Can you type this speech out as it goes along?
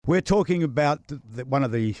We're talking about one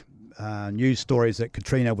of the news stories that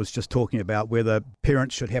Katrina was just talking about, where the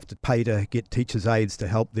parents should have to pay to get teachers' aides to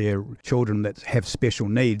help their children that have special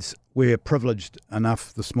needs. We're privileged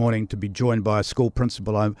enough this morning to be joined by a school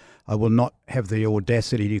principal. I will not have the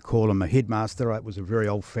audacity to call him a headmaster. It was a very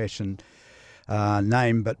old-fashioned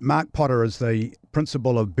name. But Mark Potter is the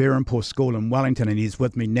principal of Berempore School in Wellington, and he's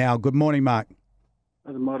with me now. Good morning, Mark.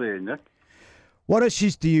 Good morning, Nick. What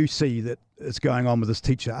issues do you see that is going on with this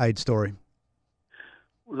teacher aid story?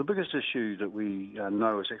 Well, the biggest issue that we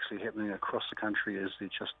know is actually happening across the country is there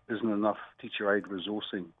just isn't enough teacher aid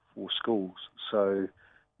resourcing for schools. So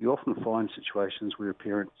you often find situations where a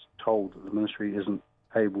parent's told that the ministry isn't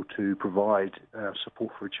able to provide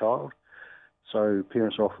support for a child. So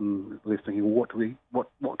parents are often left thinking, well,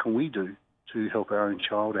 what can we do to help our own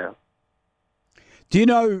child out? Do you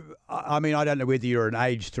know, I mean, I don't know whether you're an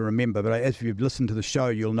age to remember, but as you've listened to the show,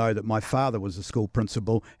 you'll know that my father was a school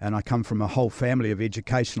principal, and I come from a whole family of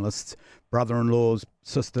educationalists, brother-in-laws,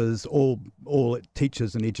 sisters, all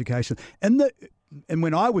teachers in education. And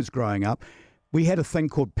when I was growing up, we had a thing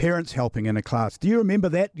called parents helping in a class. Do you remember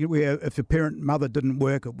that? Where if a mother didn't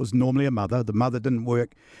work, it was normally a mother. The mother didn't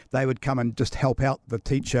work, they would come and just help out the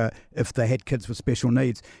teacher if they had kids with special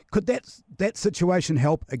needs. Could that situation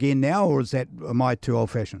help again now, or am I too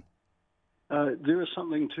old-fashioned? There is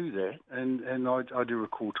something to that, and I do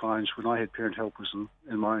recall times when I had parent helpers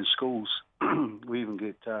in my own schools. We even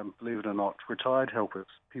get, believe it or not, retired helpers,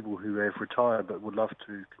 people who have retired but would love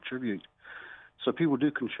to contribute. So people do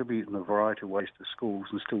contribute in a variety of ways to schools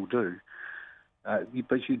and still do. But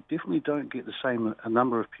you definitely don't get the same a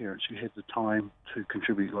number of parents who have the time to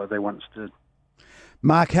contribute like they once did.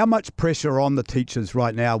 Mark, how much pressure on the teachers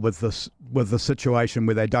right now with the situation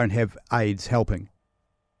where they don't have aides helping?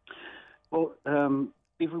 Well,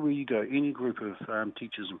 everywhere you go, any group of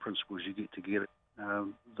teachers and principals you get together,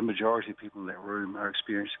 the majority of people in that room are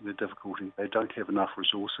experiencing the difficulty. They don't have enough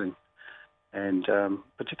resourcing. And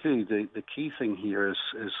particularly the key thing here is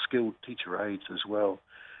skilled teacher aides as well.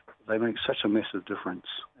 They make such a massive difference,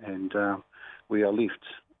 and we are left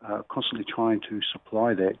constantly trying to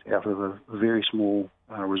supply that out of a very small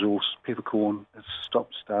resource. Peppercorn, it's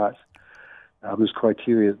stop-start. There's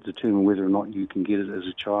criteria that determine whether or not you can get it as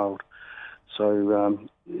a child. So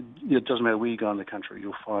it doesn't matter where you go in the country,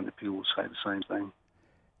 you'll find that people will say the same thing.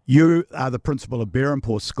 You are the principal of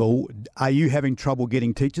Berempore School. Are you having trouble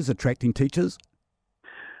getting teachers, attracting teachers?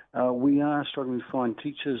 We are struggling to find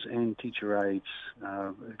teachers and teacher aides.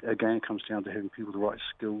 Again, it comes down to having people with the right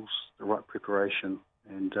skills, the right preparation.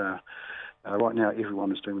 And right now,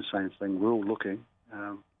 everyone is doing the same thing. We're all looking.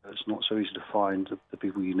 It's not so easy to find the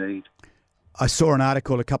people you need. I saw an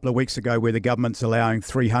article a couple of weeks ago where the government's allowing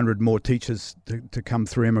 300 more teachers to come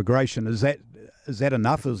through immigration. Is that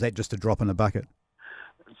enough, or is that just a drop in the bucket?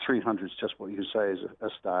 300 is just what you could say is a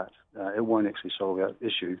start. It won't actually solve our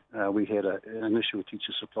issue. We had an issue with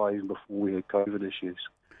teacher supply even before we had COVID issues.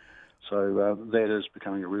 So that is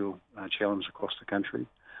becoming a real challenge across the country,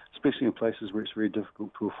 especially in places where it's very difficult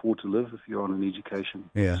to afford to live if you're on an education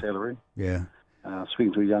salary. Yeah.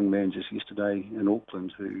 Speaking to a young man just yesterday in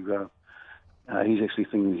Auckland who he's actually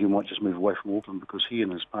thinking he might just move away from Auckland because he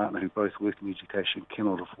and his partner, who both work in education,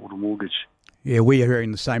 cannot afford a mortgage. Yeah, we are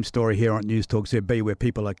hearing the same story here on News Talk ZB, where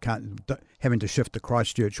people are having to shift to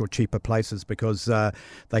Christchurch or cheaper places because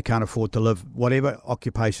they can't afford to live, whatever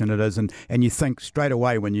occupation it is. And you think straight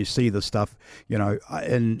away when you see this stuff,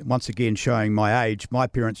 and once again showing my age, my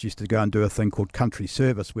parents used to go and do a thing called country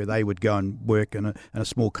service, where they would go and work in a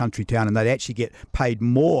small country town, and they'd actually get paid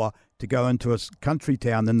more to go into a country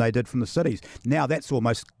town than they did from the cities. Now that's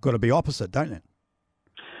almost got to be opposite, don't it?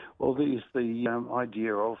 Well, the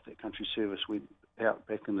idea of that country service went out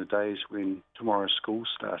back in the days when Tomorrow's Schools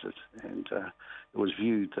started, and it was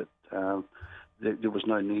viewed that there was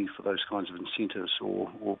no need for those kinds of incentives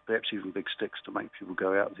or perhaps even big sticks to make people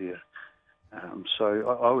go out there.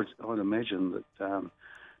 So I would imagine that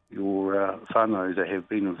your whānau that have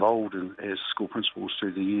been involved as school principals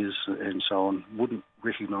through the years and so on wouldn't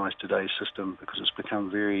recognise today's system because it's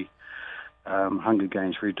become very Hunger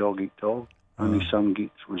Games, very dog eat dog. Only some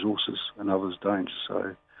get resources and others don't.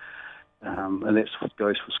 So, and that's what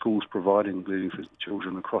goes for schools providing learning for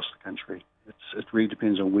children across the country. It really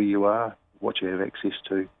depends on where you are, what you have access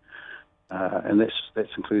to, and that's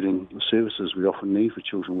including the services we often need for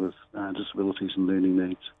children with disabilities and learning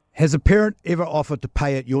needs. Has a parent ever offered to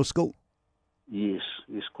pay at your school? Yes,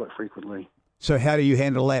 quite frequently. So how do you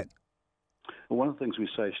handle that? Well, one of the things we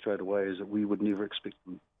say straight away is that we would never expect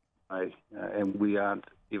them to pay, and we aren't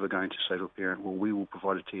ever going to say to a parent, well, we will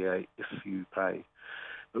provide a TA if you pay.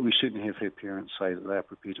 But we certainly have had parents say that they are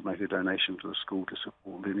prepared to make a donation to the school to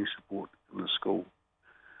support learning support in the school.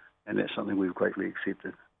 And that's something we've greatly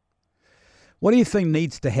accepted. What do you think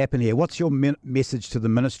needs to happen here? What's your message to the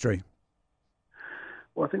ministry?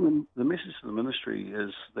 Well, I think the message to the ministry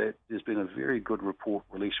is that there's been a very good report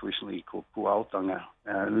released recently called Puaotanga,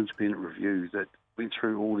 an independent review that went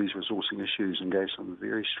through all these resourcing issues and gave some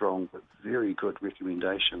very strong but very good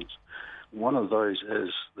recommendations. One of those is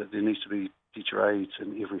that there needs to be teacher aides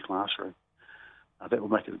in every classroom. That will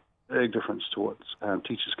make a big difference to what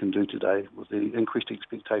teachers can do today with the increased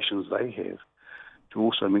expectations they have to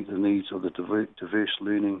also meet the needs of the diverse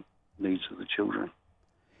learning needs of the children.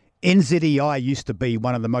 NZEI used to be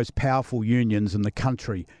one of the most powerful unions in the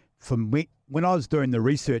country. When I was doing the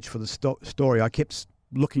research for the story, I kept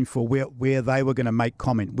looking for where they were going to make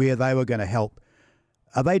comment, where they were going to help.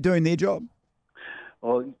 Are they doing their job?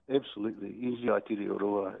 Oh, absolutely. NZEI Te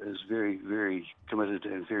Reo is very, very committed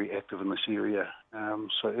and very active in this area.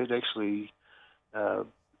 So it actually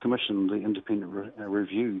commissioned the independent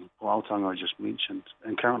review, Wellington I just mentioned.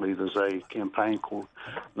 And currently there's a campaign called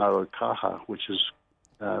Ngaro Kaha, which is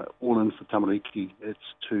all in for tamariki. It's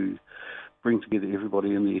to bring together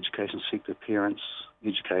everybody in the education sector, parents,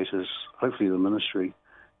 educators, hopefully the ministry,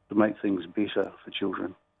 to make things better for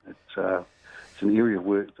children. It's an area of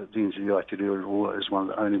work that the NZEI Te Reo is one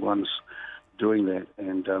of the only ones doing that.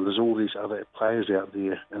 And there's all these other players out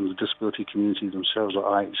there in the disability community themselves, like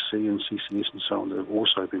IHC and CCS and so on, that have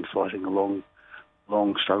also been fighting a long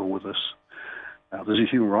struggle with this. There's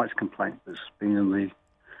a human rights complaint that's been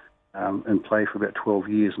in play for about 12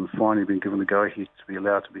 years and finally been given the go-ahead to be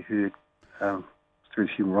allowed to be heard through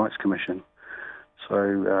the Human Rights Commission.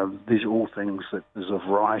 So these are all things that there's a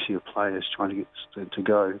variety of players trying to get to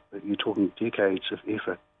go, but you're talking decades of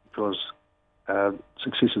effort because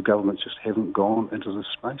successive governments just haven't gone into this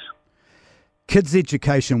space. Kids'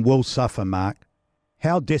 education will suffer, Mark.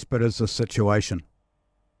 How desperate is the situation?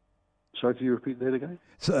 Sorry, can you repeat that again?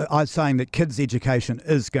 So I'm saying that kids' education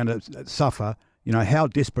is going to suffer. You know, how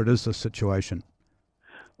desperate is the situation?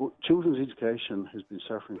 Well, children's education has been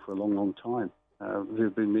suffering for a long time. There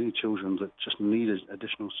have been many children that just needed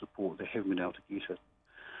additional support. They haven't been able to get it.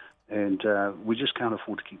 And we just can't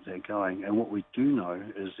afford to keep that going. And what we do know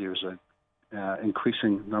is there's an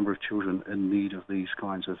increasing number of children in need of these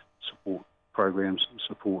kinds of support programs and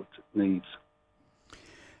support needs.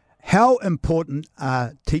 How important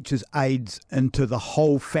are teachers' aides into the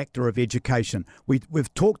whole factor of education?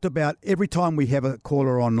 We've talked about, every time we have a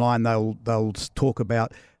caller online, they'll talk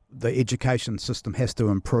about the education system has to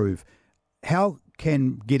improve. How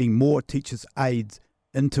can getting more teachers' aides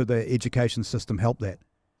into the education system help that?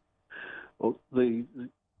 Well,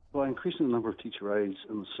 by increasing the number of teacher aides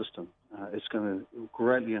in the system, it's going to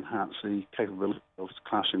greatly enhance the capability of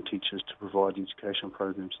classroom teachers to provide the education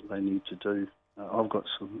programs that they need to do. I've got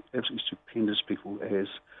some absolutely stupendous people as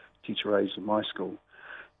teacher aides in my school,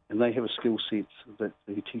 and they have a skill set that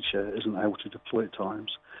the teacher isn't able to deploy at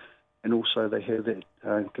times. And also they have that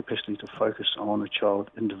capacity to focus on a child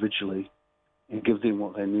individually and give them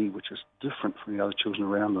what they need, which is different from the other children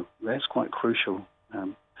around them. That's quite crucial.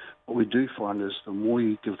 What we do find is the more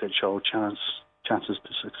you give that child chances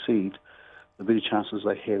to succeed, the better chances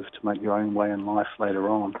they have to make their own way in life later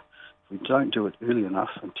on. If we don't do it early enough,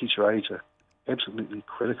 and teacher aides are absolutely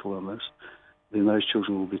critical in this, then those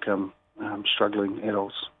children will become struggling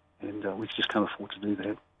adults, and we just can't afford to do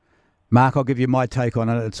that. Mark, I'll give you my take on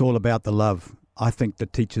it. It's all about the love. I think the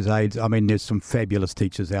teachers' aides, I mean, there's some fabulous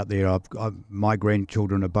teachers out there. My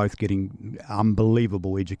grandchildren are both getting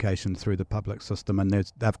unbelievable education through the public system, and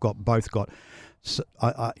they've both got,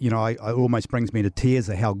 it almost brings me to tears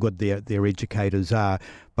of how good their educators are.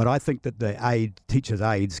 But I think that the teachers'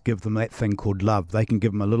 aides give them that thing called love. They can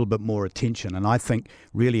give them a little bit more attention, and I think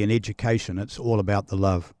really in education, it's all about the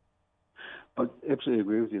love. I absolutely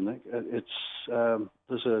agree with you, Nick.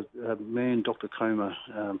 There's a man, Dr. Comer,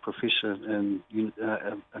 professor in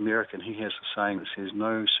America, and he has a saying that says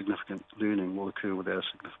no significant learning will occur without a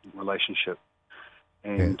significant relationship.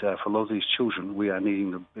 And for a lot of these children, we are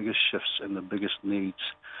needing the biggest shifts and the biggest needs.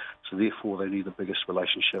 So therefore, they need the biggest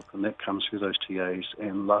relationship, and that comes through those TAs,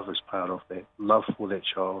 and love is part of that. Love for that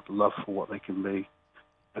child, love for what they can be.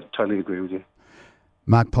 I totally agree with you.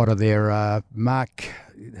 Mark Potter there. Mark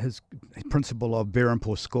is principal of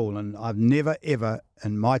Berempore School, and I've never, ever,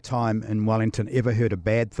 in my time in Wellington, ever heard a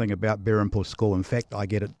bad thing about Berempore School. In fact, I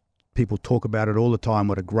get it. People talk about it all the time,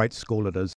 what a great school it is.